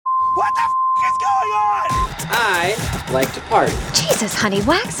What the is going on? I like to party. Jesus, honey,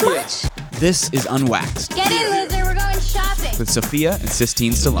 wax much? This is Unwaxed Get in, loser, we're going shopping. with Sophia and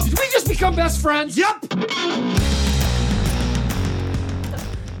Sistine Stallone. Did we just become best friends? Yep.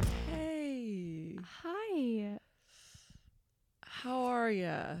 Hey, Hi. how are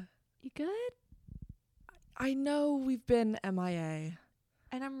ya? You good? I know we've been MIA.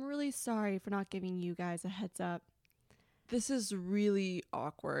 And I'm really sorry for not giving you guys a heads up. This is really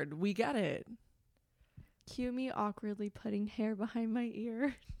awkward. We get it. Cue me awkwardly putting hair behind my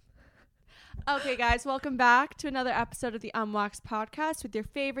ear. Okay, guys, welcome back to another episode of the Unwaxed podcast with your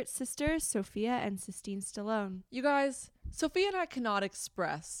favorite sisters, Sophia and Sistine Stallone. You guys, Sophia and I cannot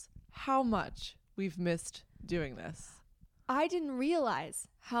express how much we've missed doing this. I didn't realize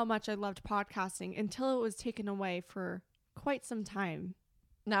how much I loved podcasting until it was taken away for quite some time.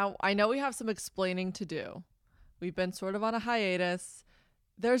 Now, I know we have some explaining to do. We've been sort of on a hiatus.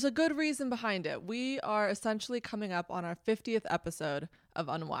 There's a good reason behind it. We are essentially coming up on our 50th episode of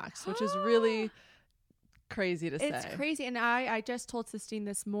Unwaxed, which is really crazy to say. It's crazy. And I just told Sistine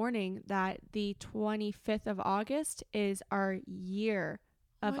this morning that the 25th of August is our year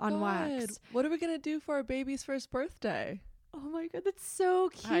of Oh my Unwaxed. God. What are we going to do for our baby's first birthday? Oh my God, that's so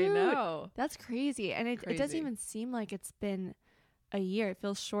cute. I know. That's crazy. And it doesn't Crazy. even seem like it's been a year. It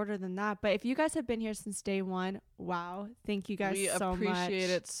feels shorter than that. But if you guys have been here since day one, wow. Thank you guys We so much. appreciate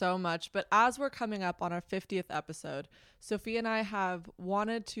it so much. But as we're coming up on our 50th episode, Sophia and I have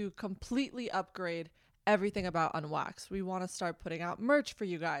wanted to completely upgrade everything about Unwaxed. We want to start putting out merch for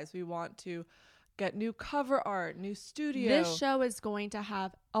you guys. We want to get new cover art, new studio. This show is going to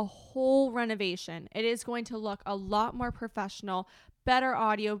have a whole renovation. It is going to look a lot more professional, better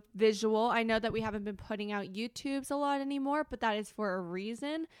audio, visual. I know that we haven't been putting out YouTubes a lot anymore, but that is for a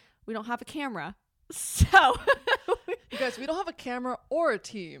reason. We don't have a camera. So, You guys, we don't have a camera or a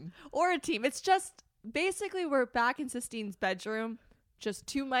team. or a team. It's just basically we're back in Sistine's bedroom. Just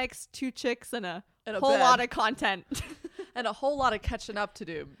two mics, two chicks, and a whole bed. lot of content. And a whole lot of catching up to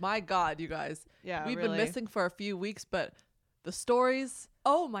do. My God, you guys. Yeah, We've really. been missing for a few weeks, but the stories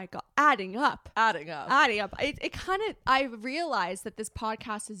Oh my God. Adding up. adding up. It kind of, I realized that this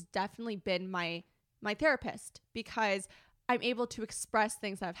podcast has definitely been my therapist because I'm able to express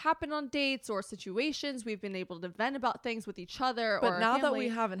things that have happened on dates or situations. We've been able to vent about things with each other. But or now that family. we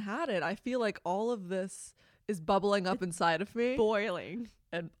haven't had it, I feel like all of this is bubbling up inside of me. boiling.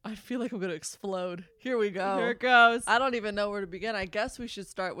 And I feel like I'm going to explode. Here we go. Here it goes. I don't even know where to begin. I guess we should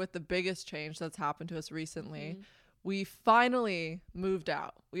start with the biggest change that's happened to us recently. Mm-hmm. We finally moved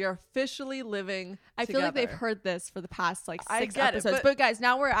out. We are officially living I feel like they've together. heard this for the past like I 6 get it, episodes. but- But guys,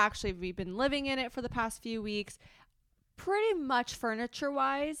 now we've been living in it for the past few weeks. Pretty much furniture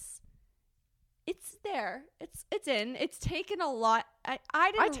wise, it's there. It's in. It's taken a lot. I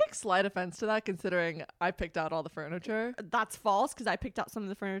I didn't. take slight offense to that considering I picked out all the furniture. That's false because I picked out some of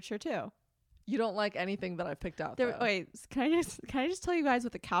the furniture too. You don't like anything that I picked out, though. Wait, can I just tell you guys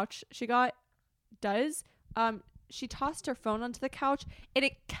what the couch she got does? She tossed her phone onto the couch and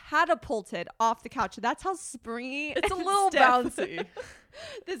it catapulted off the couch. That's how springy. It's a and little stiff bouncy.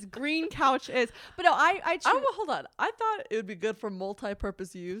 this green couch is. But no, Hold on. I thought it would be good for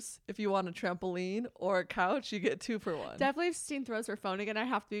multi-purpose use. If you want a trampoline or a couch, you get 2 for 1. definitely if Christine throws her phone again, I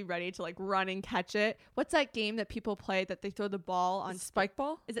have to be ready to like run and catch it. What's that game that people play that they throw the ball on? Spike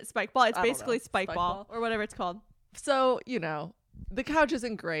ball? Is it spike ball? It's I don't basically know. spike Spike ball ball. or whatever it's called. So, the couch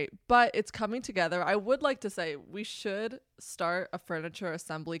isn't great, but it's coming together. I would like to say we should start a furniture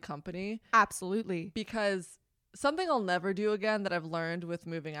assembly company Absolutely. because something I'll never do again that I've learned with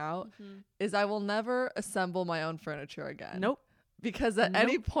moving out is I will never assemble my own furniture again. Nope. Because at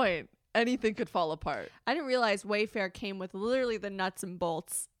any point, anything could fall apart. I didn't realize Wayfair came with literally the nuts and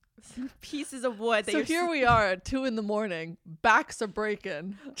bolts, pieces of wood. That So you're here we are at 2 a.m. Backs are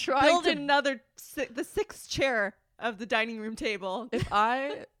breaking. Trying build to another the 6th chair of the dining room table. If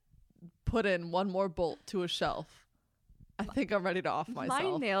I put in one more bolt to a shelf, I think I'm ready to off My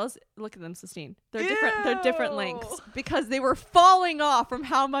myself. nails, look at them, Sistine. They're different. They're different Ew. lengths because they were falling off from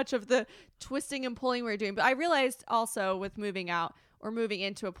how much of the twisting and pulling we were doing. But I realized also with moving out or moving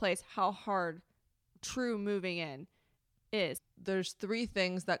into a place how hard true moving in is. There's 3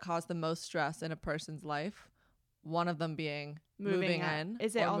 things that cause the most stress in a person's life. One of them being moving out. in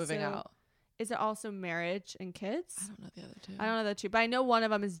Is it or moving also- out. Is it also marriage and kids? I don't know the other 2. I don't know that too, but I know one of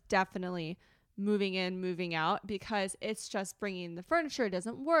them is definitely moving in, moving out because it's just bringing the furniture. It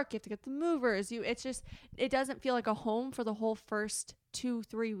doesn't work. You have to get the movers. It doesn't feel like a home for the whole first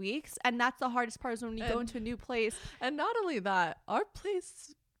 2-3 weeks. And that's the hardest part is when you go into a new place. And not only that, our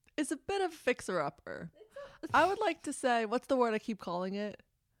place is a bit of fixer-upper. I would like to say, what's the word I keep calling it?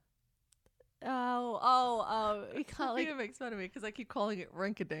 We call it Sophia makes fun of me because I keep calling it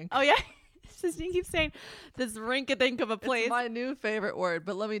rink-a-dink. Oh yeah. Sistine keeps saying this rink-a-dink of a place. It's my new favorite word,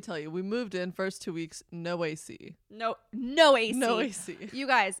 but let me tell you, we moved in first 2 weeks, no AC. No AC. No AC. You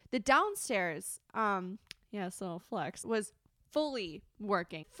guys, the downstairs, so flex was fully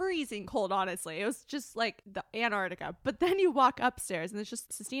working. Freezing cold, honestly. It was just like the Antarctica. But then you walk upstairs and it's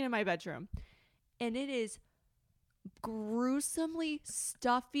just Sistine in my bedroom. And it is gruesomely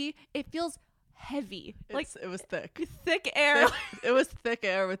stuffy. It feels heavy. It was thick. Thick air. It was thick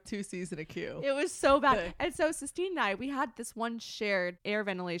air with 2 C's and a Q. It was so bad. Thick. And so Sistine and I, we had this one shared air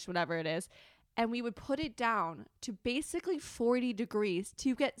ventilation, whatever it is. And we would put it down to basically 40 degrees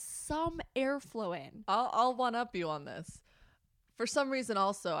to get some airflow in. I'll one up you on this. For some reason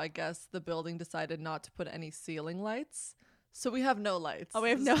also, I guess the building decided not to put any ceiling lights. So we have no lights. Oh, we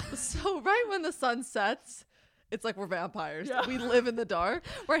have no. So right when the sun sets, it's like we're vampires. Yeah. We live in the dark.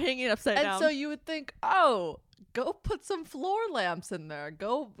 We're hanging upside down. And so you would think, oh, go put some floor lamps in there.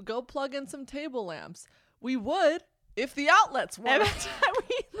 Go plug in some table lamps. We would if the outlets worked.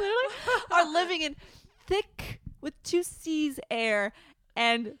 We literally are living in thick with 2 C's air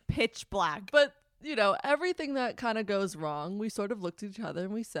and pitch black. But, you know, everything that kind of goes wrong, we sort of looked at each other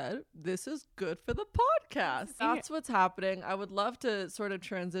and we said, this is good for the podcast. That's what's happening. I would love to sort of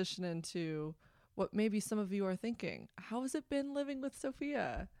transition into what maybe some of you are thinking. How has it been living with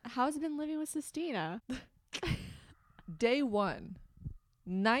Sophia? How's it been living with Sistina? Day 1.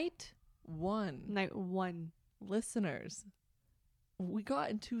 Night 1. Night 1. Listeners, we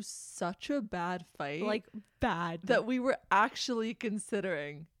got into such a bad fight. Like, bad. That we were actually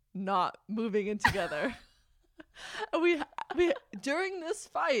considering not moving in together. And we during this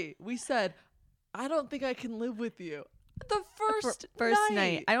fight, we said, I don't think I can live with you. The first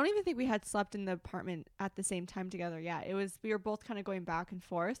night. I don't even think we had slept in the apartment at the same time together. Yeah, we were both kind of going back and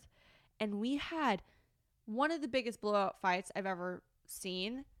forth. And we had one of the biggest blowout fights I've ever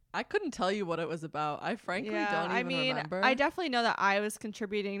seen. I couldn't tell you what it was about. I frankly don't even remember. I definitely know that I was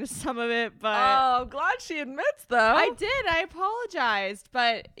contributing to some of it, but I'm glad she admits, though. I did. I apologized,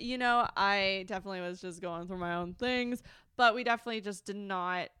 but I definitely was just going through my own things. But we definitely just did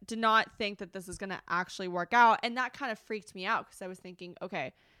not think that this was going to actually work out, and that kind of freaked me out because I was thinking,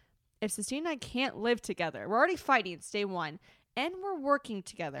 okay, if Sistine and I can't live together, we're already fighting. It's day 1. And we're working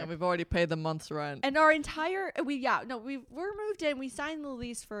together. And we've already paid the month's rent. And we're moved in. We signed the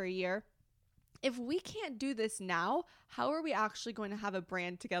lease for a year. If we can't do this now, how are we actually going to have a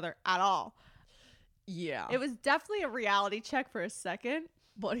brand together at all? Yeah. It was definitely a reality check for a second.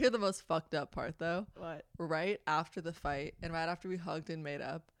 Want to hear the most fucked up part, though? What? Right after the fight and right after we hugged and made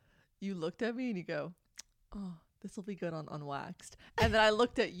up, you looked at me and you go, oh, this will be good on Unwaxed. And then I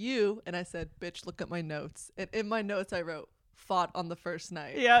looked at you and I said, bitch, look at my notes. And in my notes, I wrote, fought on the first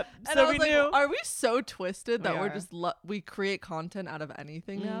night. Yep. And so I was we like, knew. are we so twisted that We we're are. just we create content out of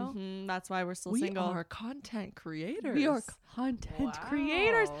anything now? That's why we're still We single. are content creators. We are content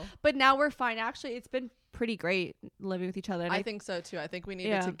creators. But now we're fine. Actually, it's been pretty great living with each other. And I think so too. I think we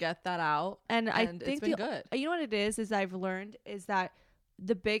needed to get that out. And I think it's been good. You know what it is I've learned is that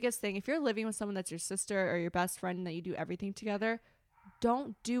the biggest thing, if you're living with someone that's your sister or your best friend and that you do everything together,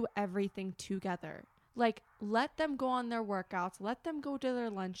 don't do everything together. Like, let them go on their workouts. Let them go to their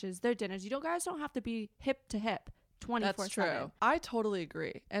lunches, their dinners. Guys don't have to be hip to hip 24/7. That's true. I totally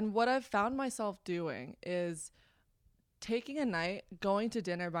agree. And what I've found myself doing is taking a night, going to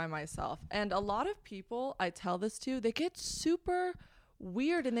dinner by myself. And a lot of people I tell this to, they get super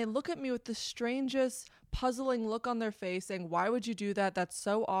weird and they look at me with the strangest, puzzling look on their face saying, why would you do that? That's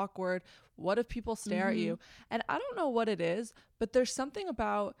so awkward. What if people stare at you? And I don't know what it is, but there's something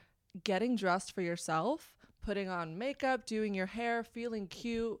about getting dressed for yourself, putting on makeup, doing your hair, feeling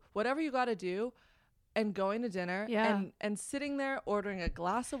cute, whatever you got to do, and going to dinner and sitting there ordering a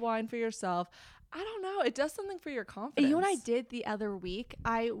glass of wine for yourself. I don't know. It does something for your confidence. You know what I did the other week?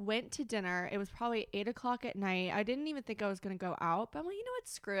 I went to dinner. It was probably 8:00 at night. I didn't even think I was going to go out, but I'm like, you know what?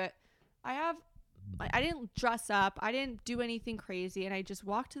 Screw it. I didn't dress up. I didn't do anything crazy. And I just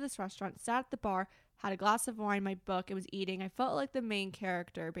walked to this restaurant, sat at the bar, had a glass of wine, my book, and was eating. I felt like the main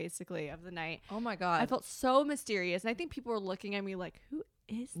character, basically, of the night. Oh my God. I felt so mysterious. And I think people were looking at me like, who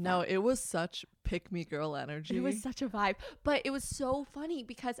is that? No, it was such pick-me girl energy. It was such a vibe. But it was so funny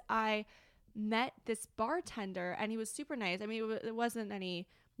because I met this bartender and he was super nice. I mean, it wasn't any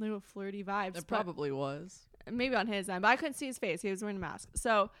little flirty vibes. It probably was. Maybe on his end, but I couldn't see his face. He was wearing a mask.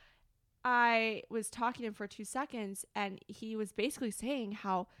 So I was talking to him for 2 seconds and he was basically saying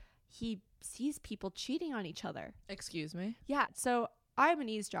how he sees people cheating on each other. Excuse me? Yeah. So I'm an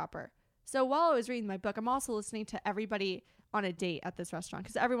eavesdropper. So while I was reading my book, I'm also listening to everybody on a date at this restaurant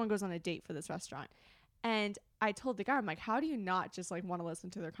because everyone goes on a date for this restaurant. And I told the guy, I'm like, how do you not just like want to listen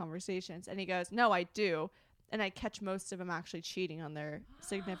to their conversations? And he goes, no, I do. And I catch most of them actually cheating on their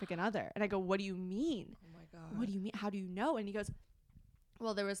significant other. And I go, what do you mean? Oh my God. What do you mean? How do you know? And he goes,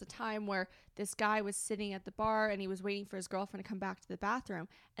 well, there was a time where this guy was sitting at the bar and he was waiting for his girlfriend to come back to the bathroom.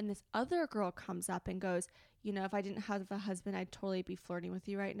 And this other girl comes up and goes, you know, if I didn't have a husband, I'd totally be flirting with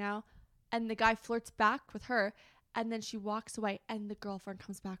you right now. And the guy flirts back with her. And then she walks away and the girlfriend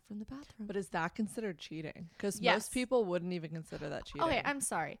comes back from the bathroom. But is that considered cheating? Because Yes. most people wouldn't even consider that cheating. Okay, I'm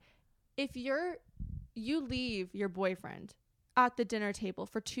sorry. If you leave your boyfriend at the dinner table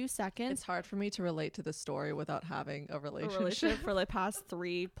for 2 seconds, It's hard for me to relate to the story without having a a relationship. relationship for the past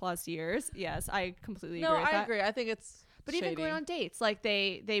 3+ years. Yes, I completely No, agree with I that. agree. I think it's But even shady. going on dates, like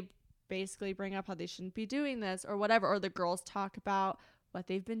they basically bring up how they shouldn't be doing this or whatever, or the girls talk about what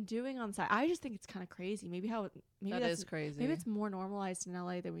they've been doing on site. I just think it's kind of crazy. Maybe That that's is crazy. maybe it's more normalized in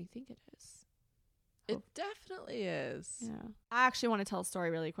LA than we think it is. It definitely is. Yeah. I actually want to tell a story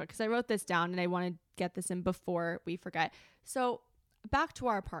really quick because I wrote this down and I want to get this in before we forget. So back to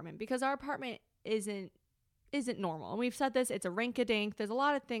our apartment, because our apartment isn't normal. And we've said this, it's a rink-a-dink. There's a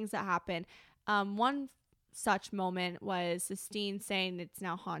lot of things that happen. One such moment was Sistine saying it's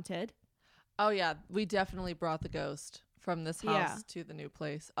now haunted. Oh yeah, we definitely brought the ghost from this house Yeah. to the new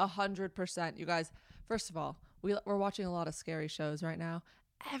place. 100%. You guys, first of all, we're watching a lot of scary shows right now.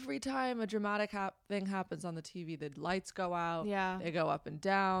 Every time a dramatic thing happens on the TV, the lights go out. Yeah. They go up and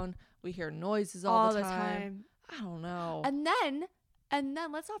down. We hear noises all the time. I don't know. And then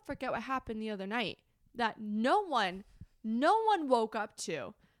let's not forget what happened the other night that no one woke up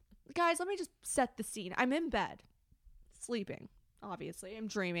to. Guys, let me just set the scene. I'm in bed, sleeping, obviously. I'm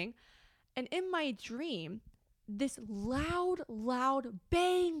dreaming. And in my dream, this loud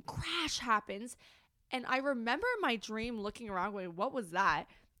bang crash happens. And I remember my dream looking around going, what was that?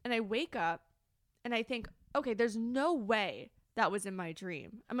 And I wake up and I think, okay, there's no way that was in my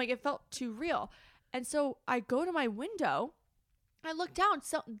dream. I'm like, it felt too real. And so I go to my window. I look down.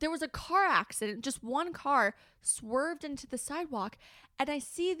 So there was a car accident. Just one car swerved into the sidewalk. And I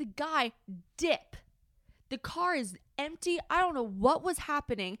see the guy dip. The car is empty. I don't know what was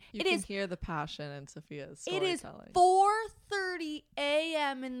happening. You It can is hear the passion in Sophia's it is storytelling. 4:30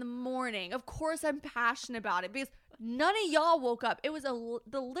 a.m. in the morning. Of course, I'm passionate about it because none of y'all woke up. It was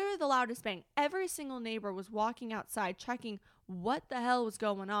literally the loudest bang. Every single neighbor was walking outside checking what the hell was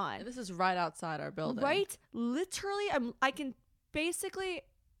going on. And this is right outside our building. Right? Literally, I can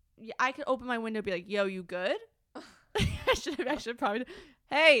open my window and be like, "Yo, you good?" I should probably.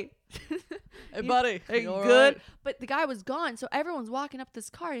 Hey, Hey, buddy. are you you all good? right? But the guy was gone, so everyone's walking up this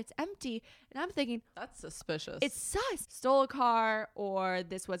car. And it's empty, and I'm thinking, That's suspicious. it's sus. Stole a car, or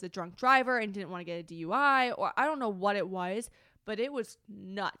this was a drunk driver and didn't want to get a DUI, or I don't know what it was, but it was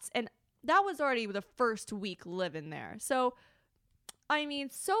nuts. And that was already the first week living there. So, I mean,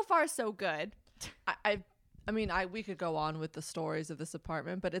 so far so good. I mean, we could go on with the stories of this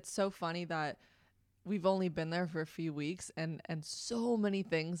apartment, but it's so funny that we've only been there for a few weeks and so many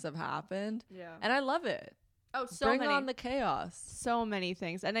things have happened. Yeah. And I love it. Oh, so Bring many. on the chaos. So many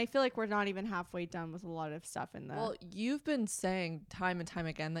things. And I feel like we're not even halfway done with a lot of stuff in there. Well, you've been saying time and time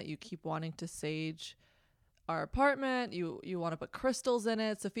again that you keep wanting to sage our apartment. You want to put crystals in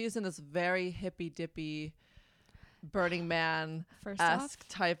it. Sophia's in this very hippy dippy Burning Man First off, esque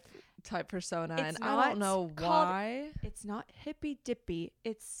type persona, it's and I don't not know called- why. it's not hippy dippy.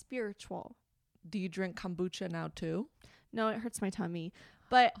 It's spiritual. Do you drink kombucha now too? No, it hurts my tummy.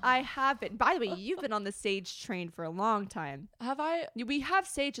 But I have been. By the way, you've been on the sage train for a long time. Have I? We have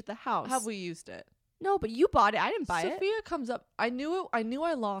sage at the house. Have we used it? No, but you bought it. I didn't buy it. Sophia comes up. I knew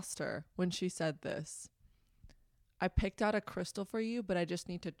I lost her when she said this. I picked out a crystal for you, but I just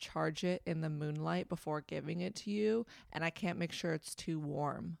need to charge it in the moonlight before giving it to you, and I can't make sure it's too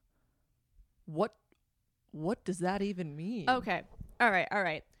warm. What does that even mean? Okay. All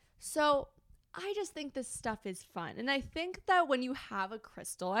right. So I just think this stuff is fun. And I think that when you have a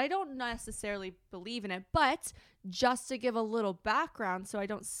crystal, I don't necessarily believe in it, but just to give a little background so I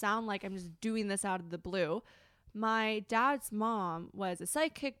don't sound like I'm just doing this out of the blue, my dad's mom was a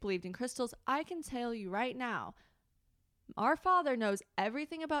psychic, believed in crystals. I can tell you right now, our father knows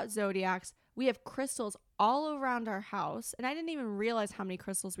everything about zodiacs. We have crystals all around our house. And I didn't even realize how many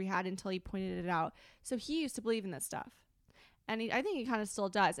crystals we had until he pointed it out. So he used to believe in this stuff. And I think he kind of still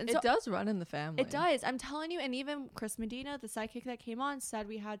does. And It does run in the family. It does. I'm telling you. And even Chris Medina, the psychic that came on, said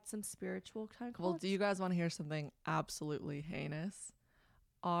we had some spiritual kind of Well, do you guys want to hear something absolutely heinous?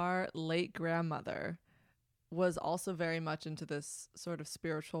 Our late grandmother was also very much into this sort of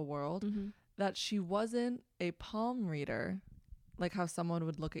spiritual world. Mm-hmm. that she wasn't a palm reader, like how someone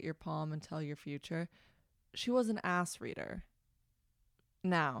would look at your palm and tell your future. She was an ass reader.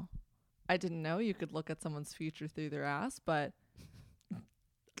 Now, I didn't know you could look at someone's future through their ass, but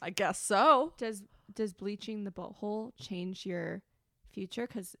I guess so. Does bleaching the butthole change your future?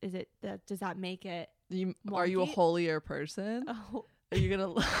 Because does that make it Are you a wonky? holier person? Oh. Are you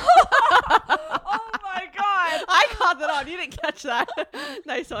gonna? Oh my god! I caught that on. You didn't catch that.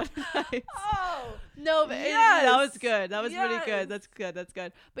 Nice one. Nice. Oh No, but yes. that was good. That was really Yes. good. That's good. That's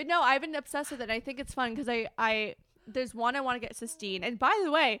good. But no, I've been obsessed with it. I think it's fun because I there's one I want to get Sistine. And by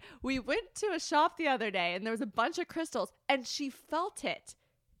the way, we went to a shop the other day and there was a bunch of crystals and she felt it.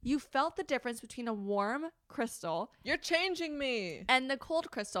 You felt the difference between a warm crystal You're changing me. and the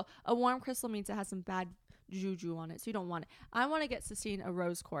cold crystal. A warm crystal means it has some bad juju on it, so you don't want it. I want to get Sistine a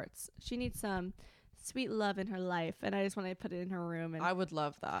rose quartz. She needs some sweet love in her life, and I just want to put it in her room. And I would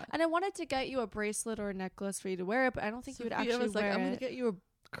love that. I wanted to get you a bracelet or a necklace for you to wear it, but I don't think you would Sophia actually was like, wear I'm gonna it. get you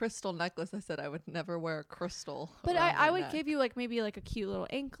a crystal necklace. I said I would never wear a crystal. But around I my would neck. give you like maybe like a cute little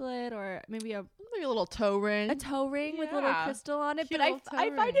anklet or maybe a maybe a little toe ring. toe ring with a little Yeah. crystal on it. Cute But I little toe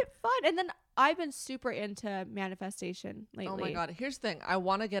find ring. it fun. And then I've been super into manifestation lately. Oh my god. Here's the thing. I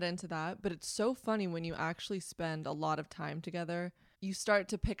want to get into that, but it's so funny when you actually spend a lot of time together. You start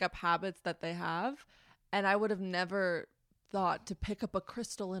to pick up habits that they have, and I would have never thought to pick up a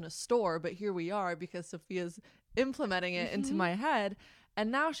crystal in a store, but here we are because Sophia's implementing it into my head. And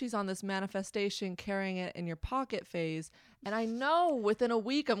now she's on this manifestation, carrying it in your pocket phase. And I know within a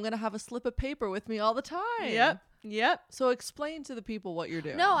week I'm going to have a slip of paper with me all the time. Yep. So explain to the people what you're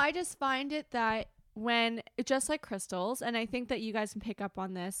doing. No, I just find it that when just like crystals, and I think that you guys can pick up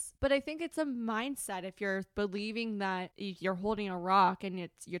on this, but I think it's a mindset. If you're believing that you're holding a rock and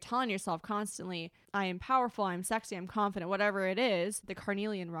you're telling yourself constantly, I am powerful, I'm sexy, I'm confident, whatever it is, the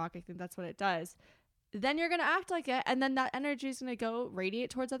carnelian rock, I think that's what it does. Then you're going to act like it, and then that energy is going to go radiate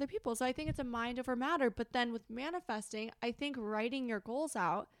towards other people. So I think it's a mind over matter. But then with manifesting, I think writing your goals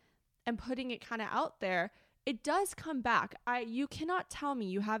out and putting it kind of out there, it does come back. You cannot tell me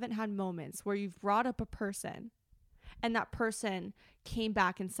you haven't had moments where you've brought up a person and that person came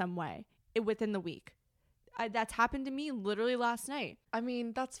back in some way within the week. That's happened to me literally last night. I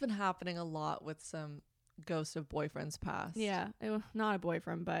mean, that's been happening a lot with some ghost of boyfriends past. Yeah, not a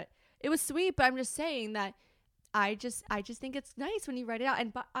boyfriend, but it was sweet. But I'm just saying that I just think it's nice when you write it out.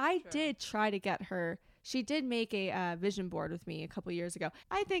 But I did try to get her. She did make a vision board with me a couple years ago.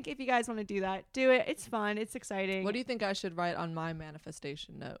 I think if you guys want to do that, do it. It's fun. It's exciting. What do you think I should write on my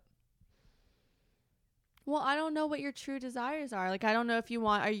manifestation note? Well, I don't know what your true desires are. Like, I don't know if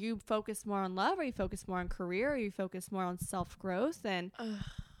are you focused more on love? Are you focused more on career? Are you focused more on self-growth? And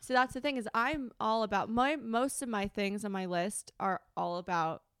so that's the thing is I'm all about most of my things on my list are all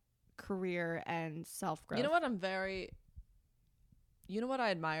about career and self-growth. You know what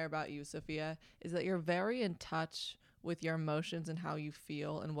I admire about you, Sophia, is that you're very in touch with your emotions and how you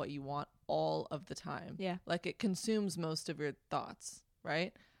feel and what you want all of the time. Yeah. Like it consumes most of your thoughts,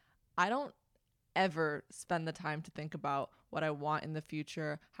 right? I don't ever spend the time to think about what I want in the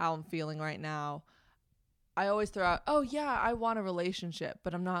future, how I'm feeling right now. I always throw out, oh yeah, I want a relationship,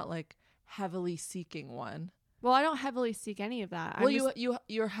 but I'm not like heavily seeking one. Well, I don't heavily seek any of that. Well,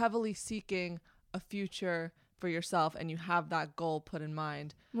 you're heavily seeking a future for yourself and you have that goal put in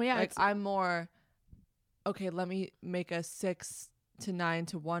mind. Well, yeah, like I'm more, okay, let me make a 6 to 9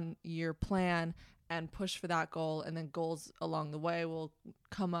 to 1 year plan and push for that goal, and then goals along the way will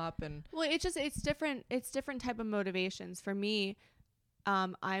come up. And well, it's different type of motivations. For me,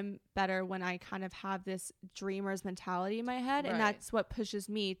 I'm better when I kind of have this dreamer's mentality in my head, Right. and that's what pushes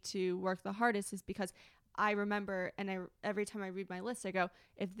me to work the hardest is because I remember, and every time I read my list, I go,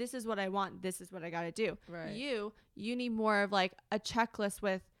 if this is what I want, this is what I got to do. Right. You need more of like a checklist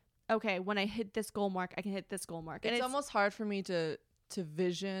with, okay, when I hit this goal mark, I can hit this goal mark. And it's almost hard for me to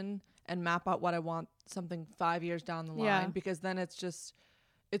vision and map out what I want something 5 years down the line, Yeah. because then it's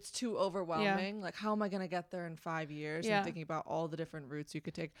too overwhelming. Like, how am I going to get there in 5 years? Yeah. And thinking about all the different routes you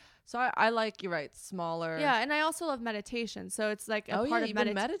could take. So I like, you're right, smaller. Yeah, and I also love meditation. So it's like a part of you've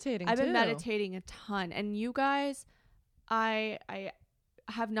been meditating I've been too. meditating a ton. And you guys, I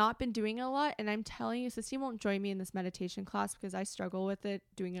have not been doing it a lot. And I'm telling you, Sistine won't join me in this meditation class because I struggle with it,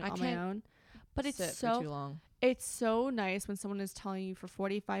 doing it I on my can't own. But Sit it's for too long. it's so nice when someone is telling you for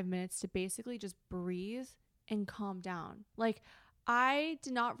 45 minutes to basically just breathe and calm down. Like, I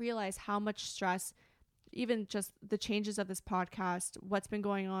did not realize how much stress, even just the changes of this podcast, what's been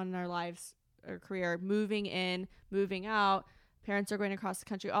going on in our lives, our career, moving in, moving out, Parents are going across the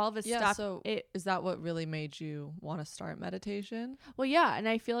country. All of this Yeah, stuff. so is that what really made you want to start meditation? Well, yeah, and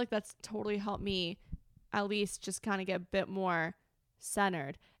I feel like that's totally helped me at least just kind of get a bit more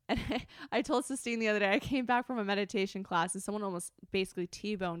centered. And I told Sistine the other day, I came back from a meditation class and someone almost basically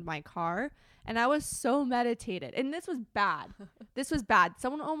T-boned my car. And I was so meditated. And this was bad. This was bad.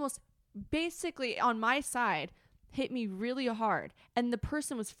 Someone almost basically on my side hit me really hard. And the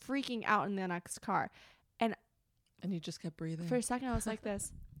person was freaking out in the next car. And you just kept breathing. for a second, I was like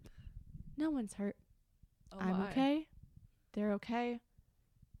this. No one's hurt. Oh I'm my. okay. They're okay.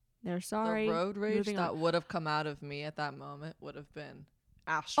 They're sorry. The road rage Moving that on. would have come out of me at that moment would have been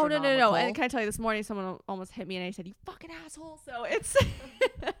Oh, astronomical. no. And can I tell you, this morning someone almost hit me and I said, you fucking asshole. So it's...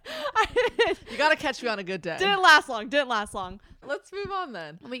 You got to catch me on a good day. Didn't last long. Let's move on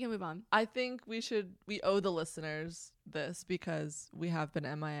then. We can move on. I think we owe the listeners this because we have been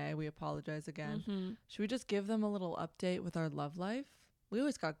MIA. We apologize again. Mm-hmm. Should we just give them a little update with our love life? We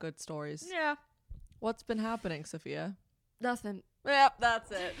always got good stories. Yeah. What's been happening, Sophia? Nothing. Yep,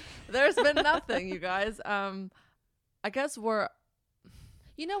 that's it. There's been nothing, you guys. I guess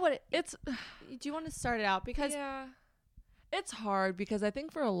You know what? it's Do you want to start it out? Because yeah, it's hard because I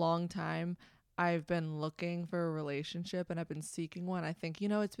think for a long time I've been looking for a relationship and I've been seeking one. I think,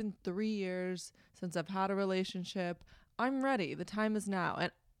 it's been 3 years since I've had a relationship. I'm ready. The time is now.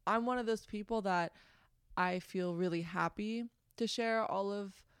 And I'm one of those people that I feel really happy to share all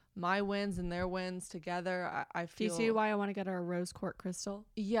of my wins and their wins together. I do feel you see why I want to get her a rose quartz crystal?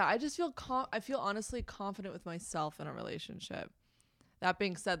 Yeah, I just feel I feel honestly confident with myself in a relationship. That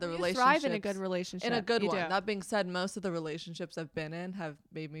being said, the You relationship thrive in a good relationship. in a good You one. do. That being said, most of the relationships I've been in have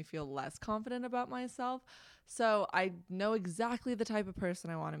made me feel less confident about myself. So I know exactly the type of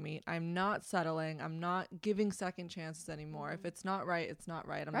person I want to meet. I'm not settling. I'm not giving second chances anymore. If it's not right, it's not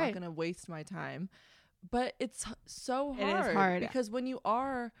right. I'm not Right. going to waste my time. But it's so It hard. is hard. Because when you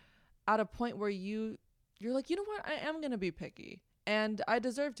are at a point where you're like, you know what? I am going to be picky. And I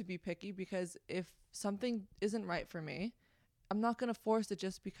deserve to be picky because if something isn't right for me, I'm not going to force it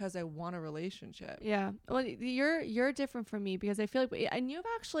just because I want a relationship. Yeah. Well, you're different from me because I feel like, and you've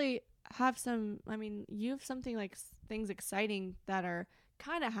actually have some, you have something like things exciting that are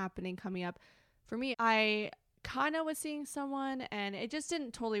kind of happening coming up. For me, I kind of was seeing someone and it just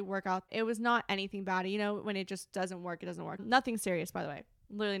didn't totally work out. It was not anything bad. When it just doesn't work, it doesn't work. Nothing serious, by the way.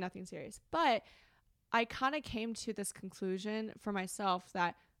 Literally nothing serious. But I kind of came to this conclusion for myself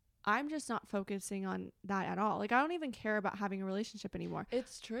that I'm just not focusing on that at all. Like, I don't even care about having a relationship anymore.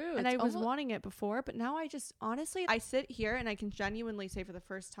 It's true. And It's I was almo- wanting it before, but now I just, honestly, I sit here and I can genuinely say for the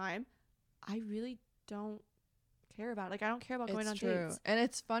first time, I really don't care about it. Like, I don't care about going on dates. And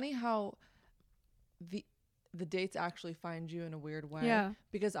it's funny how the dates actually find you in a weird way. Yeah.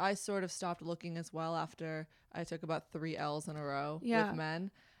 Because I sort of stopped looking as well after I took about 3 L's in a row Yeah. with men.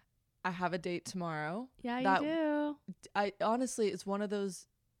 I have a date tomorrow. Yeah, That- you do. I honestly, it's one of those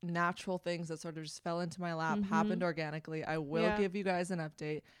natural things that sort of just fell into my lap, happened organically. I will Yeah. give you guys an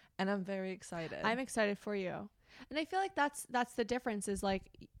update and I'm very excited. I'm excited for you. And I feel like that's the difference is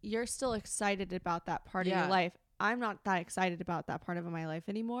like you're still excited about that part of Yeah. your life. I'm not that excited about that part of my life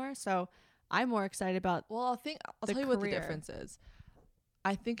anymore. So I'm more excited about Well, I'll the tell you what the career. difference is.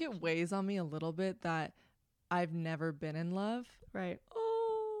 I think it weighs on me a little bit that I've never been in love. right.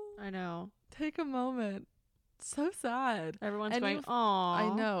 Oh, I know. take a moment. So sad. Everyone's And going, you've- "Aw."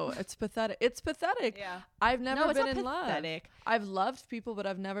 I know. It's pathetic. It's pathetic. Yeah. I've never No, it's been not in love. pathetic. I've loved people, but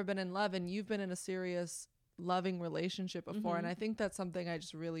I've never been in love. And you've been in a serious, loving relationship before. And I think that's something I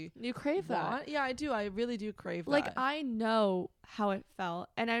just really You crave that. want. Yeah, I do. I really do crave Like, that. I know how it felt.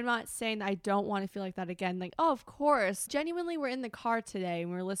 And I'm not saying that I don't want to feel like that again. Like, oh, of course. Genuinely, we're in the car today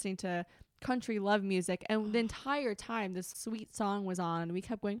and we're listening to country love music. And the entire time, this sweet song was on. And we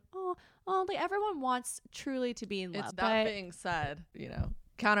kept going, oh, like everyone wants truly to be in love. It's that But being said,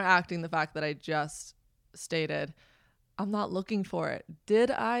 counteracting the fact that I just stated, I'm not looking for it. Did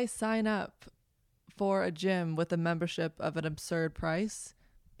I sign up for a gym with a membership of an absurd price,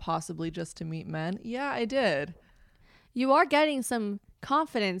 possibly just to meet men? Yeah, I did. you are getting some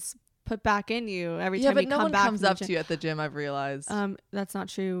confidence put back in you every Yeah, time but you no come one back. comes from the up gym. to you at the gym, I've realized. That's not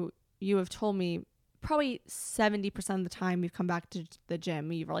true. You have told me probably 70% of the time you've come back to the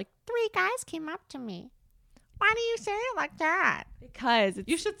gym, you were like, 3 guys came up to me. Why do you say it like that? Because it's,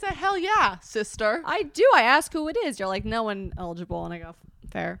 You should say, hell yeah, sister. I do. I ask who it is. You're like, no one eligible. And I go,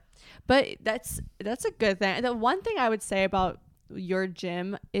 fair. But that's a good thing. The one thing I would say about your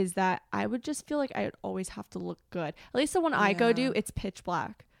gym is that I would just feel like I would always have to look good. At least the one I go to, Yeah. it's pitch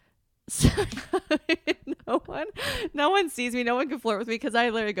black. So no one sees me. No one can flirt with me because I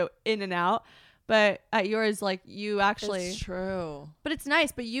literally go in and out. But at yours, like you actually, It's true. but it's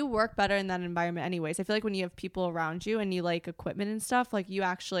nice. But you work better in that environment, anyways. I feel like when you have people around you and you like equipment and stuff, like you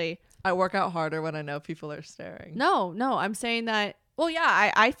actually. I work out harder when I know people are staring. No, I'm saying that. Well,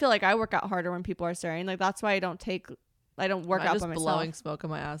 yeah, I feel like I work out harder when people are staring. Like that's why I don't work out just by myself. blowing smoke in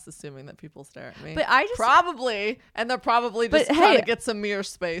my ass, assuming that people stare at me. But I just probably, and they're probably just But trying hey, to get some mirror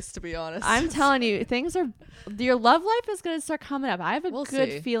space. To be honest, I'm telling you, your love life is gonna start coming up. I have a We'll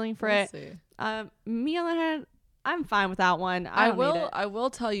good see. feeling for We'll it. see. Me on the other hand, I'm fine with that one. I don't need it. I will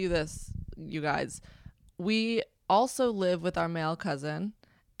tell you this, you guys. We also live with our male cousin,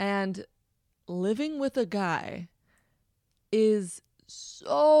 and living with a guy is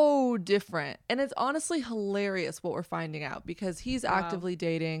so different. And it's honestly hilarious what we're finding out, because he's actively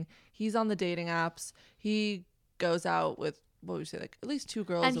dating. He's on the dating apps. He goes out with, what would you say, like at least 2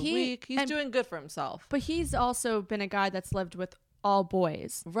 girls a week. He's doing good for himself. But he's also been a guy that's lived with all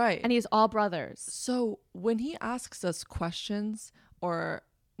boys. Right. And he's all brothers. So when he asks us questions or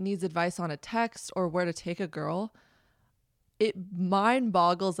needs advice on a text or where to take a girl, it mind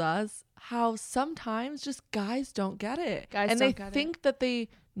boggles us how sometimes just guys don't get it. And they think that they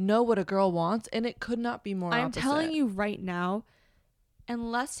know what a girl wants, and it could not be more I'm opposite. telling you right now,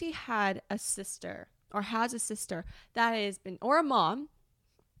 unless he had a sister or has a sister that has been, or a mom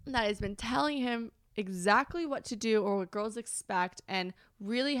that has been telling him exactly what to do or what girls expect and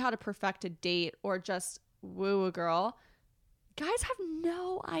really how to perfect a date or just woo a girl, guys have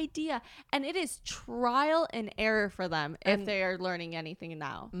no idea. And it is trial and error for them if they are learning anything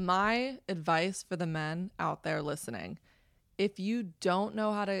now. My advice for the men out there listening, if you don't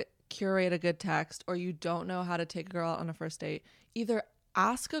know how to curate a good text or you don't know how to take a girl out on a first date, either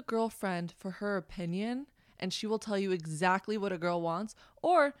ask a girlfriend for her opinion and she will tell you exactly what a girl wants,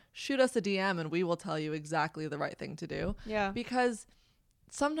 or shoot us a DM and we will tell you exactly the right thing to do. Yeah. Because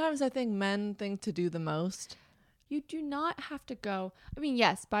sometimes I think men think to do the most. You do not have to go. I mean,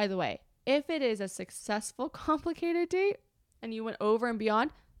 yes, by the way, if it is a successful, complicated date and you went over and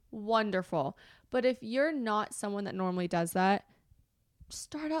beyond, wonderful. But if you're not someone that normally does that,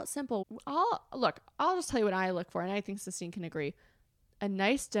 start out simple. I'll just tell you what I look for, and I think Sistine can agree. A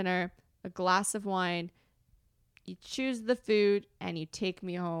nice dinner, a glass of wine, you choose the food, and you take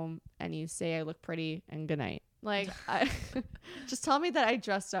me home, and you say I look pretty, and good night. Like, just tell me that I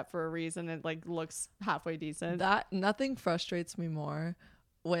dressed up for a reason and like looks halfway decent. That nothing frustrates me more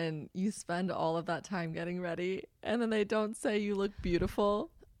when you spend all of that time getting ready and then they don't say you look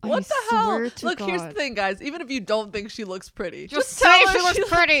beautiful. What the hell? Look, here's the thing, guys. Even if you don't think she looks pretty, just tell her she looks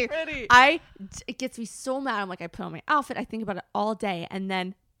pretty. It gets me so mad. I'm like, I put on my outfit, I think about it all day, and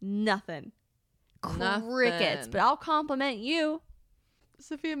then nothing. Crickets. But I'll compliment you.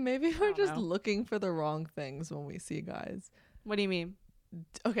 Sophia, maybe we're just looking for the wrong things when we see guys. What do you mean?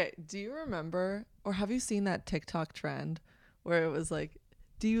 Okay, do you remember, or have you seen that TikTok trend where it was like,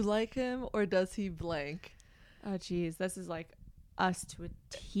 do you like him or does he blank? Oh, geez. This is like us to a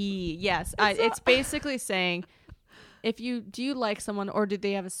T. Yes. It's basically saying, do you like someone, or do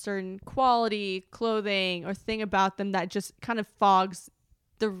they have a certain quality, clothing, or thing about them that just kind of fogs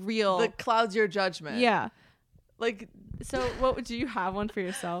that clouds your judgment. Yeah. Like, so do you have one for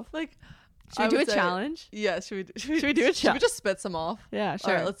yourself? Like, should we do a challenge? Yeah, should we do a challenge? Should we just spit some off? Yeah,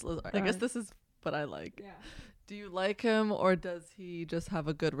 sure. All right, I guess this is what I like. Yeah. Do you like him, or does he just have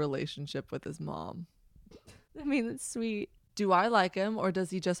a good relationship with his mom? I mean, that's sweet. Do I like him, or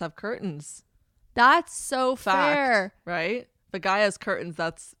does he just have curtains? That's so fair. Right? If a guy has curtains,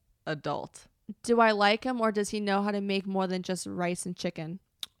 that's adult. Do I like him, or does he know how to make more than just rice and chicken?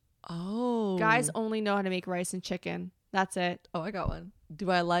 Oh. Guys only know how to make rice and chicken. That's it. Oh, I got one. Do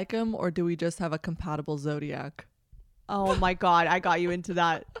I like him, or do we just have a compatible zodiac? Oh my God, I got you into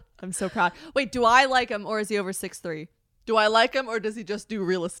that. I'm so proud. Wait, do I like him, or is he over 6'3"? Do I like him, or does he just do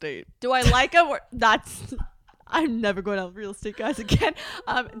real estate? Do I like him, or I'm never going out with real estate guys again.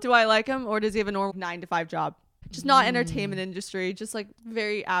 Do I like him, or does he have a normal 9-to-5 job? Just not entertainment industry, just like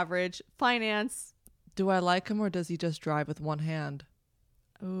very average. Finance. Do I like him, or does he just drive with one hand?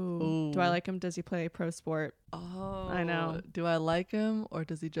 Ooh. Do I like him? Does he play pro sport? Oh, I know. Do I like him, or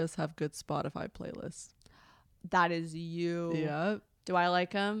does he just have good Spotify playlists? That is you. Yeah. Do I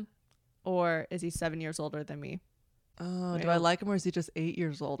like him, or is he 7 years older than me? Oh, do I like him, or is he just 8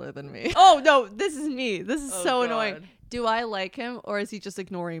 years older than me? Oh no, this is me. This is so God. annoying. Do I like him, or is he just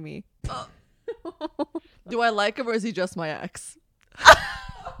ignoring me? Do I like him, or is he just my ex?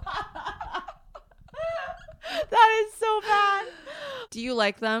 That is so bad. Do you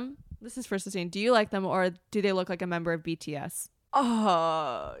like them? This is for Sistine. Do you like them, or do they look like a member of BTS?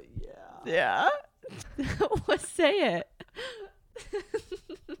 Oh, yeah. Yeah? What? Say it.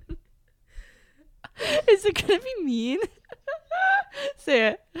 Is it gonna be mean? Say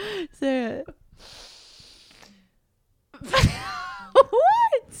it. Say it. What?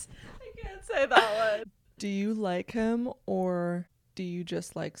 I can't say that one. Do you like him or do you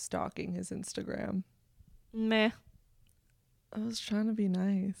just like stalking his Instagram? Meh. I was trying to be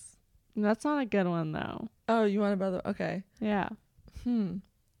nice. That's not a good one though. Oh, you want about the okay. Yeah. Do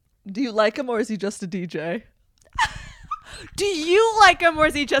you like him or is he just a DJ? Do you like him or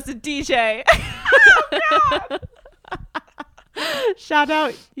is he just a DJ? Shout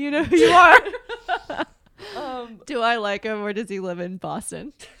out, you know who you are. Do I like him or does he live in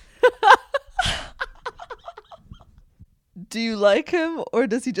Boston? Do you like him or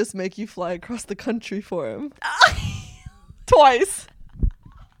does he just make you fly across the country for him? Twice.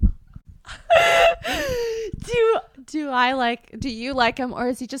 Do you like him or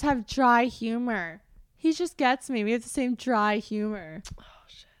does he just have dry humor? He just gets me. We have the same dry humor. Oh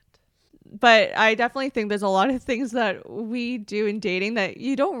shit. But I definitely think there's a lot of things that we do in dating that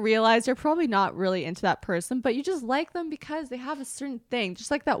you don't realize you're probably not really into that person, but you just like them because they have a certain thing, just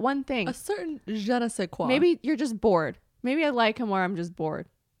like that one thing. A certain je ne sais quoi. Maybe you're just bored. Maybe I like him or I'm just bored.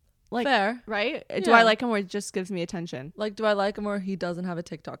 Like, fair. Right? Do Yeah. I like him or it just gives me attention? Like, do I like him or he doesn't have a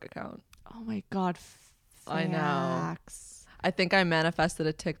TikTok account? Oh my God. I know. Facts. I think I manifested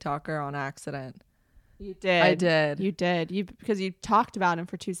a TikToker on accident. You did. I did. You did. Because you talked about him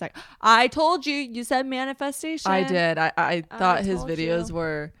for 2 seconds. I told you. You said manifestation. I did. I thought his told videos you.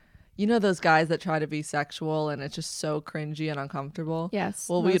 were, you know, those guys that try to be sexual and it's just so cringy and uncomfortable. Yes.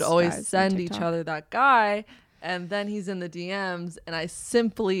 Well, we'd most always guys on send each TikTok. other that guy, and then he's in the DMs, and I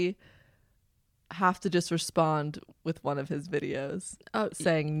simply have to just respond with one of his videos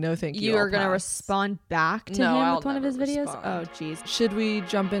saying no thank you. You I'll are going to pass." respond back to No, him I'll with one of his never videos? respond. Oh, jeez. Should we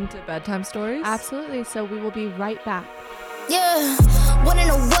jump into bedtime stories? Absolutely. So we will be right back. Yeah, wanna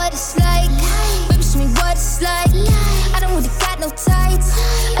know what it's like. Baby, show me what it's like. I don't really got no tights.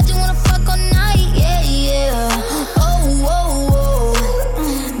 I just wanna fuck all night. Yeah, yeah. Oh, oh,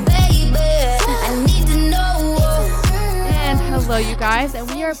 oh. Baby, I need to know. And hello, you guys.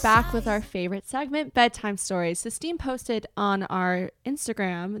 And we are back with our favorite segment, Bedtime Stories. Sistine posted on our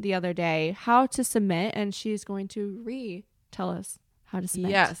Instagram the other day how to submit, and she's going to tell us how to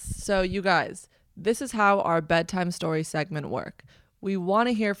submit. Yes. So you guys, this is how our bedtime story segment work. We want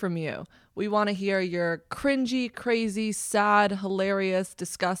to hear from you. We want to hear your cringy, crazy, sad, hilarious,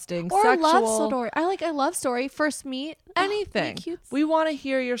 disgusting, Or sexual, love story. I like a love story. First meet. anything. Oh, cute. We want to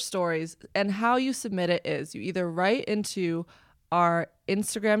hear your stories, and how you submit it is you either write into our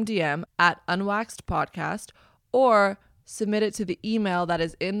Instagram DM at Unwaxed Podcast or submit it to the email that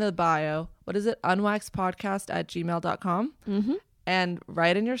is in the bio. What is it? unwaxedpodcast@gmail.com. Mm-hmm. And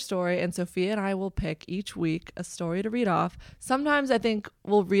write in your story, and Sophia and I will pick each week a story to read off. Sometimes I think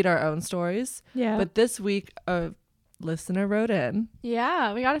we'll read our own stories. Yeah. But this week a listener wrote in.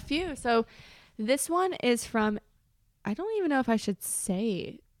 Yeah, we got a few. So this one is from, I don't even know if I should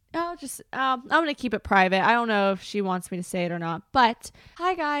say. I'm going to keep it private. I don't know if she wants me to say it or not. But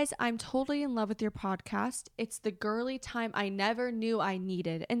hi, guys. I'm totally in love with your podcast. It's the girly time I never knew I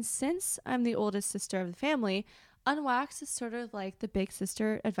needed. And since I'm the oldest sister of the family, Unwaxed is sort of like the big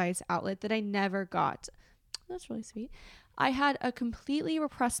sister advice outlet that I never got. That's really sweet. I had a completely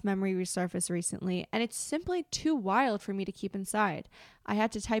repressed memory resurface recently, and it's simply too wild for me to keep inside. I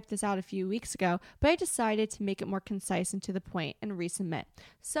had to type this out a few weeks ago, but I decided to make it more concise and to the point and resubmit.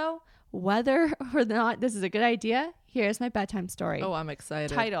 So, whether or not this is a good idea, here's my bedtime story. Oh, I'm excited.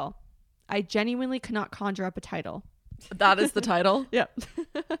 Title. I genuinely cannot conjure up a title. That is the title? Yep.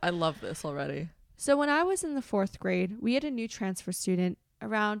 I love this already. So when I was in the 4th grade, we had a new transfer student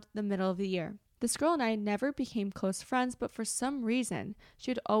around the middle of the year. This girl and I never became close friends, but for some reason,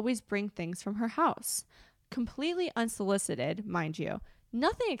 she would always bring things from her house. Completely unsolicited, mind you.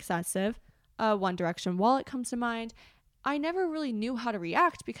 Nothing excessive. A One Direction wallet comes to mind. I never really knew how to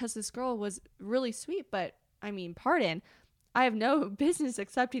react because this girl was really sweet, but pardon. I have no business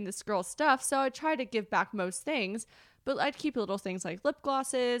accepting this girl's stuff, so I tried to give back most things, but I'd keep little things like lip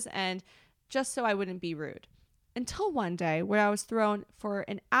glosses and just so I wouldn't be rude. Until one day where I was thrown for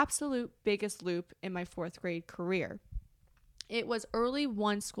an absolute biggest loop in my 4th grade career. It was early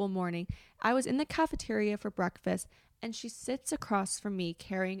one school morning. I was in the cafeteria for breakfast and she sits across from me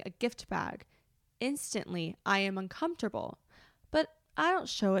carrying a gift bag. Instantly, I am uncomfortable, but I don't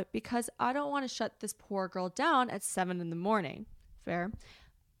show it because I don't want to shut this poor girl down at 7 a.m. Fair.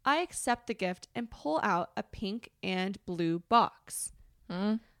 I accept the gift and pull out a pink and blue box.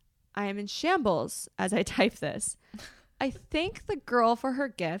 I am in shambles as I type this. I thank the girl for her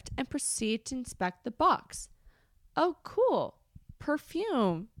gift and proceed to inspect the box. Oh, cool.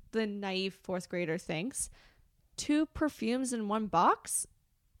 Perfume. the naive 4th grader thinks. 2 perfumes in 1 box?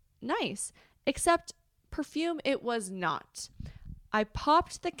 Nice. Except perfume it was not. I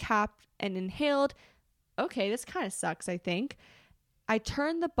popped the cap and inhaled. Okay, this kind of sucks, I think. I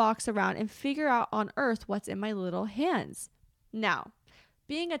turned the box around and figure out on earth what's in my little hands. Now,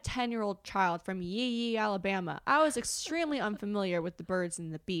 being a 10-year-old child from Yee Yee, Alabama, I was extremely unfamiliar with the birds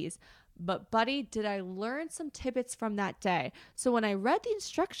and the bees. But buddy, did I learn some tidbits from that day. So when I read the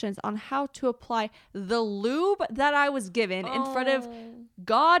instructions on how to apply the lube that I was given in front of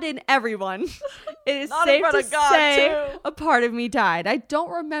God and everyone, it is Not in safe front to of God, say too. a part of me died. I don't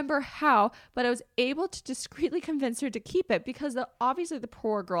remember how, but I was able to discreetly convince her to keep it because obviously the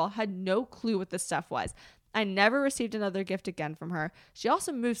poor girl had no clue what this stuff was. I never received another gift again from her. She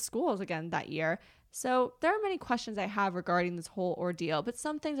also moved schools again that year. So there are many questions I have regarding this whole ordeal, but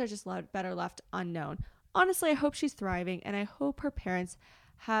some things are just better left unknown. Honestly, I hope she's thriving, and I hope her parents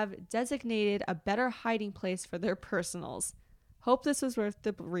have designated a better hiding place for their personals. Hope this was worth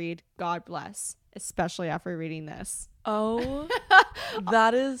the read. God bless, especially after reading this. Oh,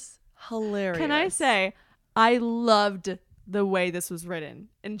 that is hilarious. Can I say, I loved the way this was written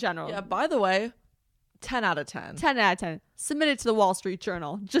in general. Yeah, by the way, 10 out of 10. 10 out of 10. Submitted to the Wall Street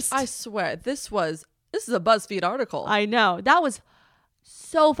Journal. I swear, this is a BuzzFeed article. I know. That was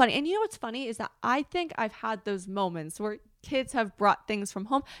so funny. And you know what's funny is that I think I've had those moments where kids have brought things from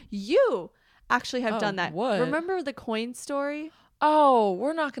home. You actually have done that. What? Remember the coin story? Oh,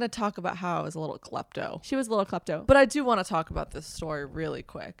 we're not going to talk about how I was a little klepto. She was a little klepto. But I do want to talk about this story really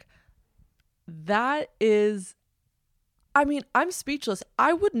quick. That is, I mean, I'm speechless.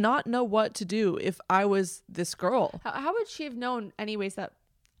 I would not know what to do if I was this girl. How would she have known anyways that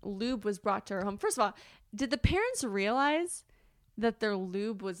lube was brought to her home? First of all, did the parents realize that their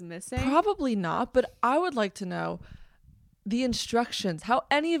lube was missing? Probably not, but I would like to know the instructions, how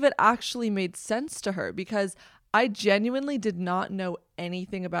any of it actually made sense to her, because I genuinely did not know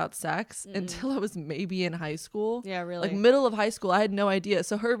anything about sex until I was maybe in high school. Yeah, really. Like middle of high school, I had no idea.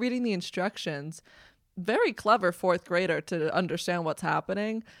 So her reading the instructions, very clever 4th grader to understand what's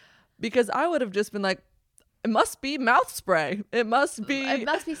happening, because I would have just been like, it must be mouth spray. It must be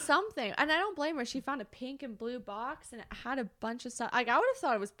something. And I don't blame her. She found a pink and blue box and it had a bunch of stuff. Like, I would have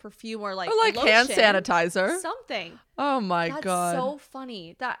thought it was perfume or like hand lotion, sanitizer. something. Oh my That's God. so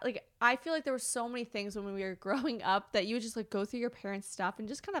funny. That like I feel like there were so many things when we were growing up that you would just like go through your parents' stuff and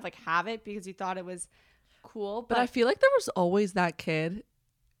just kind of like have it because you thought it was cool. But I feel like there was always that kid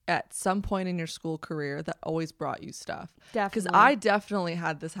at some point in your school career that always brought you stuff. Because Definitely. I definitely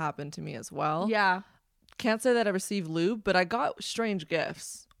had this happen to me as well. Yeah. Can't say that I received lube, but I got strange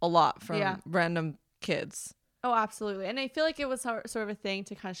gifts a lot from random kids. Oh, absolutely. And I feel like it was sort of a thing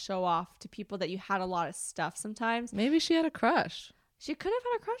to kind of show off to people that you had a lot of stuff sometimes. Maybe she had a crush. She could have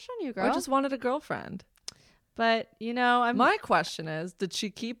had a crush on you, girl. Or just wanted a girlfriend. But, you know, My question is, did she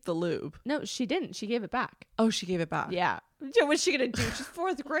keep the lube? No, she didn't. She gave it back. Oh, she gave it back. Yeah. What's she going to do? She's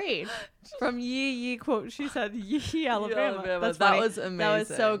 4th grade. From Yee Yee quote, she said, Yee Alabama. Alabama. That's That funny. was amazing. That was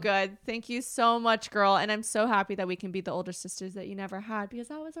so good. Thank you so much, girl. And I'm so happy that we can be the older sisters that you never had because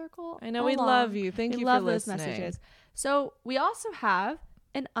that was our goal. I know all we along. love you. Thank We you love for those listening. messages. So we also have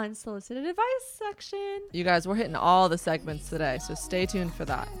an unsolicited advice section. You guys, we're hitting all the segments today, so stay tuned for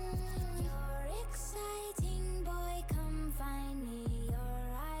that.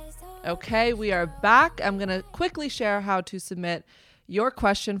 Okay, we are back. I'm going to quickly share how to submit your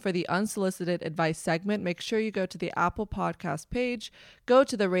question for the unsolicited advice segment. Make sure you go to the Apple Podcast page, go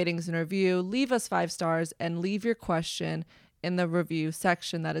to the ratings and review, leave us 5 stars, and leave your question in the review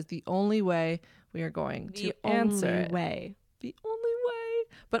section. That is the only way we are going to answer it. way. The only way.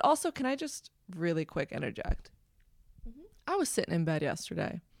 But also, can I just really quick interject? I was sitting in bed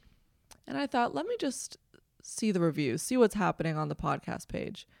yesterday, and I thought, let me just see the reviews, see what's happening on the podcast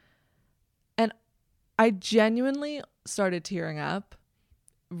page. And I genuinely started tearing up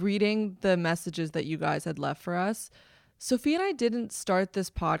reading the messages that you guys had left for us. Sophie and I didn't start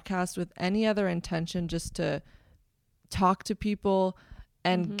this podcast with any other intention, just to talk to people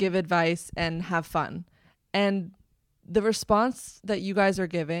and give advice and have fun. And the response that you guys are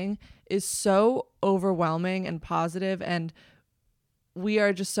giving is so overwhelming and positive, and we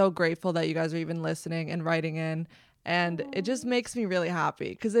are just so grateful that you guys are even listening and writing in. And it just makes me really happy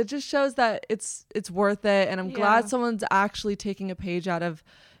because it just shows that it's worth it. And I'm glad someone's actually taking a page out of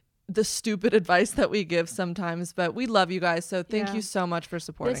the stupid advice that we give sometimes. But we love you guys. So thank you so much for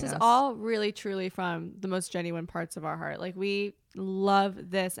supporting us. This is all really, truly from the most genuine parts of our heart. Like, we love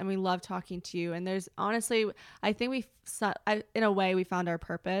this and we love talking to you. And there's honestly, I think in a way we found our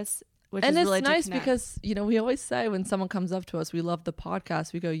purpose. which And is it's really to nice connect. because, you know, we always say when someone comes up to us, we love the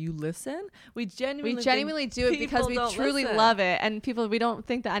podcast. We go, you listen? We genuinely do it because we truly love it. And we don't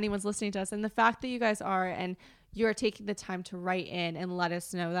think that anyone's listening to us. And the fact that you guys are, and you're taking the time to write in and let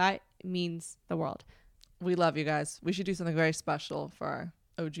us know, that means the world. We love you guys. We should do something very special for our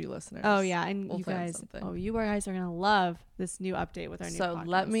OG listeners. Oh yeah, and We'll you plan guys, something. you guys are gonna love this new update with our new podcast. So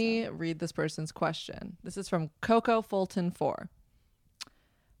let me read this person's question. This is from Coco Fulton 4.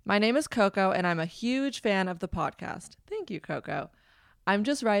 My name is Coco, and I'm a huge fan of the podcast. Thank you, Coco. I'm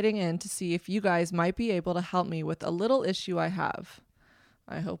just writing in to see if you guys might be able to help me with a little issue I have.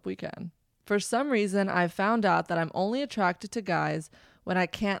 I hope we can. For some reason, I've found out that I'm only attracted to guys when I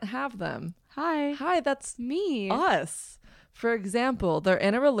can't have them. Hi, that's me. us. For example, they're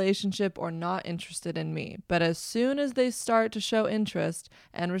in a relationship or not interested in me, but as soon as they start to show interest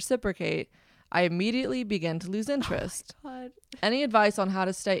and reciprocate, I immediately begin to lose interest. God. Any advice on how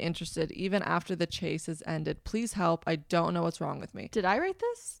to stay interested even after the chase has ended? Please help. I don't know what's wrong with me. Did I write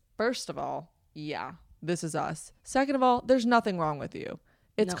this? First of all, yeah, this is us. Second of all, there's nothing wrong with you.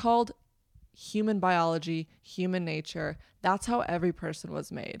 It's No. called human biology, human nature. That's how every person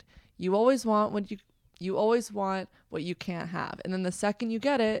was made. You always want what you can't have. And then the second you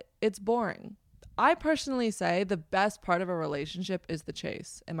get it, it's boring. I personally say the best part of a relationship is the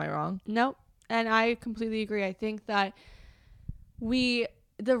chase. Am I wrong? Nope. And I completely agree. I think that the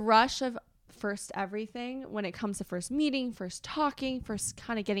rush of first everything when it comes to first meeting, first talking, first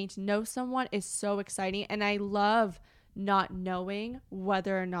kind of getting to know someone is so exciting. And I love not knowing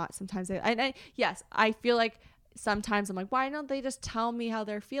whether or not sometimes yes, I feel like sometimes I'm like, why don't they just tell me how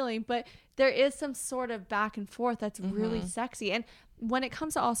they're feeling? But there is some sort of back and forth that's really sexy. And when it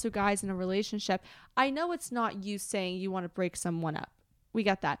comes to also guys in a relationship, I know it's not you saying you want to break someone up. We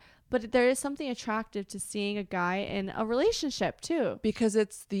get that. But there is something attractive to seeing a guy in a relationship too. Because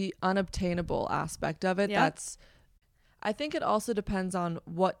it's the unobtainable aspect of it. Yeah. I think it also depends on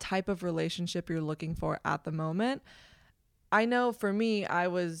what type of relationship you're looking for at the moment. I know for me, I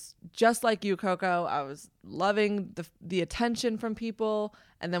was just like you, Coco. I was loving the attention from people.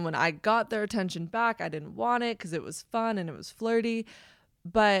 And then when I got their attention back, I didn't want it because it was fun and it was flirty.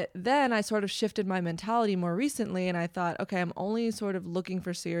 But then I sort of shifted my mentality more recently, and I thought, okay, I'm only sort of looking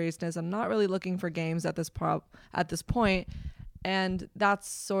for seriousness. I'm not really looking for games at this point. And that's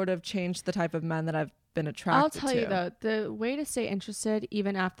sort of changed the type of men that I've been attracted to. I'll tell you though, the way to stay interested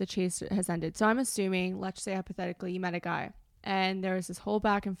even after the chase has ended. So I'm assuming, let's say hypothetically, you met a guy and there was this whole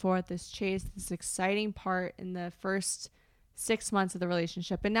back and forth, this chase, this exciting part in the first 6 months of the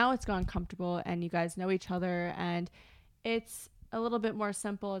relationship. And now it's gone comfortable and you guys know each other and it's a little bit more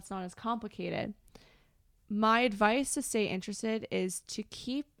simple. It's not as complicated. My advice to stay interested is to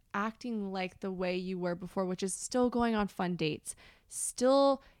keep acting like the way you were before, which is still going on fun dates,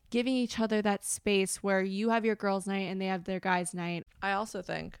 still giving each other that space where you have your girls' night and they have their guys' night. I also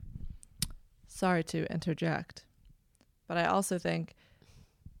think, sorry to interject, but I also think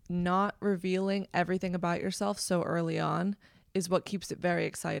not revealing everything about yourself so early on is what keeps it very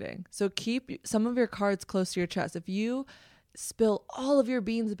exciting. So keep some of your cards close to your chest. If you spill all of your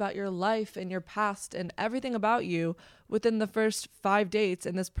beans about your life and your past and everything about you within the first 5 dates,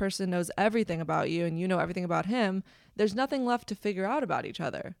 and this person knows everything about you and you know everything about him, there's nothing left to figure out about each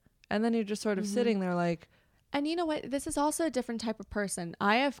other. And then you're just sort of sitting there like... And you know what? This is also a different type of person.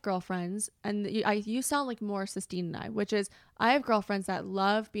 I have girlfriends, and you sound like more Sistine than I, which is I have girlfriends that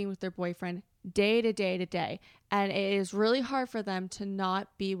love being with their boyfriend day to day to day. And it is really hard for them to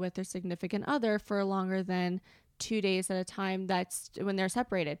not be with their significant other for longer than 2 days at a time. That's when they're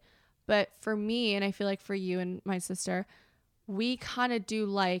separated. But for me, and I feel like for you and my sister, we kind of do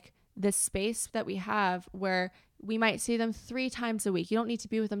like this space that we have where we might see them 3 times a week. You don't need to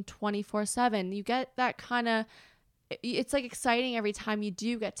be with them 24/7. You get that kind of, it's like exciting every time you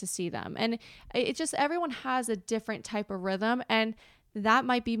do get to see them. And it just, everyone has a different type of rhythm. And that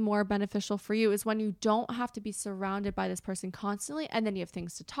might be more beneficial for you is when you don't have to be surrounded by this person constantly. And then you have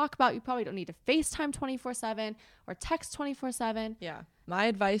things to talk about. You probably don't need to FaceTime 24/7 or text 24/7. Yeah. My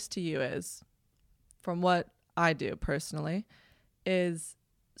advice to you is, from what I do personally, is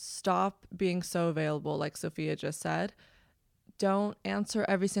stop being so available, like Sophia just said. Don't answer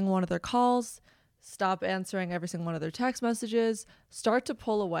every single one of their calls. Stop answering every single one of their text messages. Start to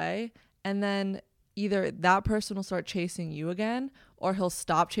pull away, and then either that person will start chasing you again, or he'll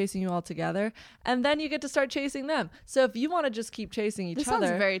stop chasing you altogether, and then you get to start chasing them. So if you want to just keep chasing each other, This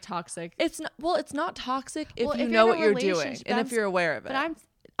sounds very toxic. it's not toxic if Well, you if know you're what in a you're doing relationship, and if you're aware of it. But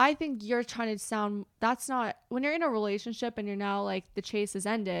I think you're trying to sound, that's not, when you're in a relationship and you're now like the chase has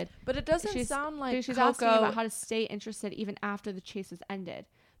ended. But it doesn't sound like she's Coco. asking about how to stay interested even after the chase has ended.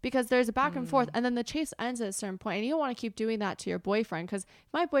 because there's a back and forth, and then the chase ends at a certain point, and you don't want to keep doing that to your boyfriend, because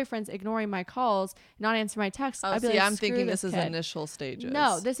if my boyfriend's ignoring my calls, not answering my texts, I'd be like, I'm screw thinking this is kid. initial stages.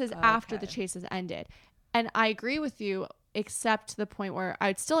 No, this is after the Okay. chase has ended. And I agree with you, except to the point where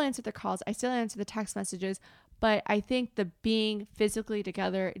I'd still answer the calls, I still answer the text messages, but I think the being physically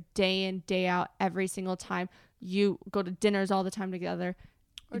together day in, day out, every single time, you go to dinners all the time together,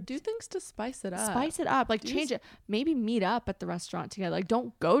 Or do things to spice it up. spice it up, like change it. Maybe meet up at the restaurant together. Like,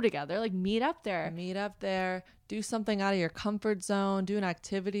 don't go together, like meet up there. Meet up there. Do something out of your comfort zone. Do an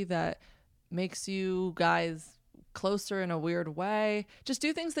activity that makes you guys closer in a weird way. Just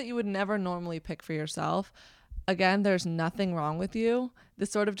do things that you would never normally pick for yourself. Again, there's nothing wrong with you.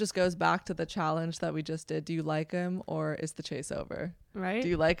 This sort of just goes back to the challenge that we just did. Do you like him, or is the chase over? Right? Do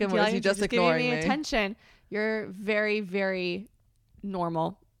you like him, Do or you is like he him? just giving ignoring me me? attention? You're very, very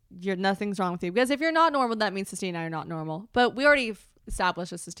normal. Nothing's wrong with you, because if you're not normal, that means Sistine and I are not normal. But we already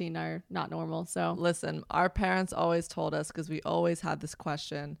established that Sistine and I are not normal. So Listen, our parents always told us, because we always had this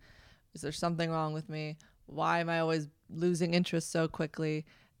question, is there something wrong with me? Why am I always losing interest so quickly?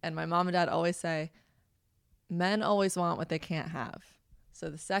 And my mom and dad always say, men always want what they can't have. So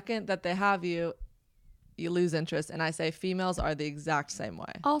the second that they have you, you lose interest. And I say females are the exact same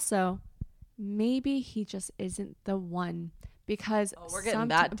way. also, maybe he just isn't the one, because we're getting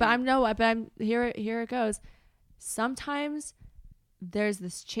that deep. I'm here it goes. Sometimes there's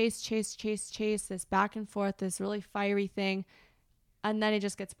this chase, this back and forth, this really fiery thing, and then it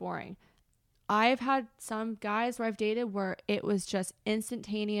just gets boring. I've had some guys where I've dated where it was just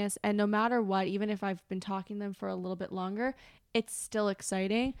instantaneous, and no matter what, even if I've been talking to them for a little bit longer, it's still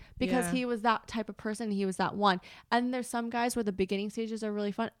exciting, because Yeah. he was that type of person. He was that one. And there's some guys where the beginning stages are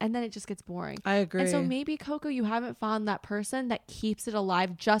really fun, and then it just gets boring. I agree. And so maybe, Coco, you haven't found that person that keeps it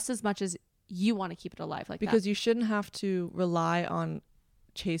alive just as much as you want to keep it alive, like because you shouldn't have to rely on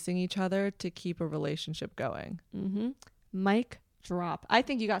chasing each other to keep a relationship going. that. Mic drop. I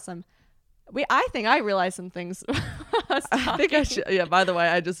think you got some. I think I realized some things. I think I should. Yeah, by the way,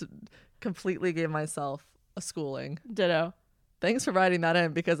 I just completely gave myself a schooling. Ditto. Thanks for writing that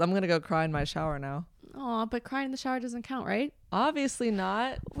in, because I'm going to go cry in my shower now. Oh, but crying in the shower doesn't count, right? Obviously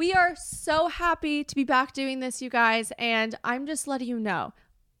not. We are so happy to be back doing this, you guys. And I'm just letting you know,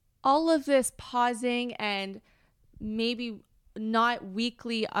 all of this pausing and maybe not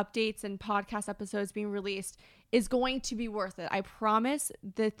weekly updates and podcast episodes being released is going to be worth it. I promise.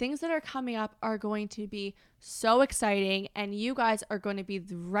 The things that are coming up are going to be so exciting, and you guys are going to be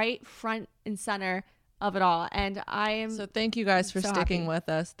the right front and center of it all. And I am So thank you guys for so sticking happy. with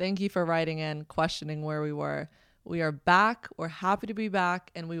us. Thank you for writing in, questioning where we were. We are back. We're happy to be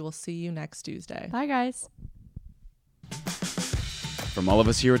back, and we will see you next Tuesday. Bye, guys. From all of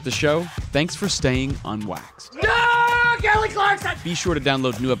us here at the show, thanks for staying unwaxed. No, Kelly Clarkson! Be sure to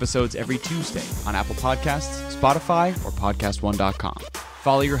download new episodes every Tuesday on Apple Podcasts, Spotify, or PodcastOne.com.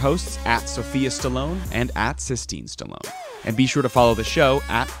 Follow your hosts at Sophia Stallone and at Sistine Stallone. And be sure to follow the show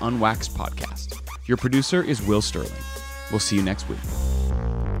at Unwaxed Podcast. Your producer is Will Sterling. We'll see you next week.